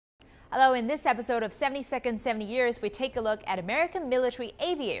Hello, in this episode of 70 Seconds, 70 Years, we take a look at American military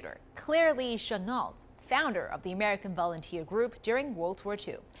aviator Claire Lee Chennault, founder of the American Volunteer Group during World War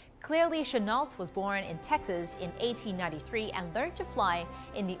II. Claire Lee Chennault was born in Texas in 1893 and learned to fly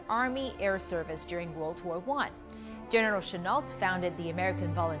in the Army Air Service during World War I. General Chennault founded the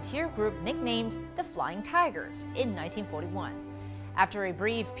American Volunteer Group, nicknamed the Flying Tigers, in 1941. After a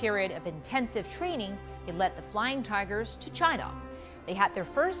brief period of intensive training, he led the Flying Tigers to China. They had their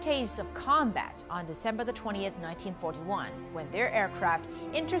first taste of combat on December 20th, 1941, when their aircraft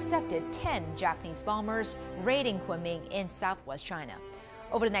intercepted 10 Japanese bombers raiding Kunming in southwest China.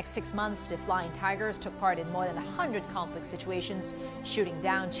 Over the next 6 months, the Flying Tigers took part in more than 100 conflict situations, shooting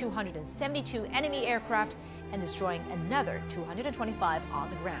down 272 enemy aircraft and destroying another 225 on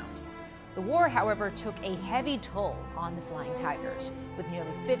the ground. The war, however, took a heavy toll on the Flying Tigers, with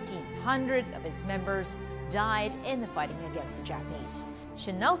nearly 1,500 of its members died in the fighting against the Japanese.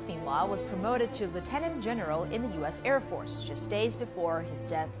 Chennault, meanwhile, was promoted to Lieutenant General in the U.S. Air Force just days before his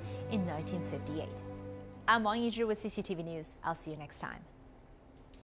death in 1958. I'm Wang Yizhi with CCTV News. I'll see you next time.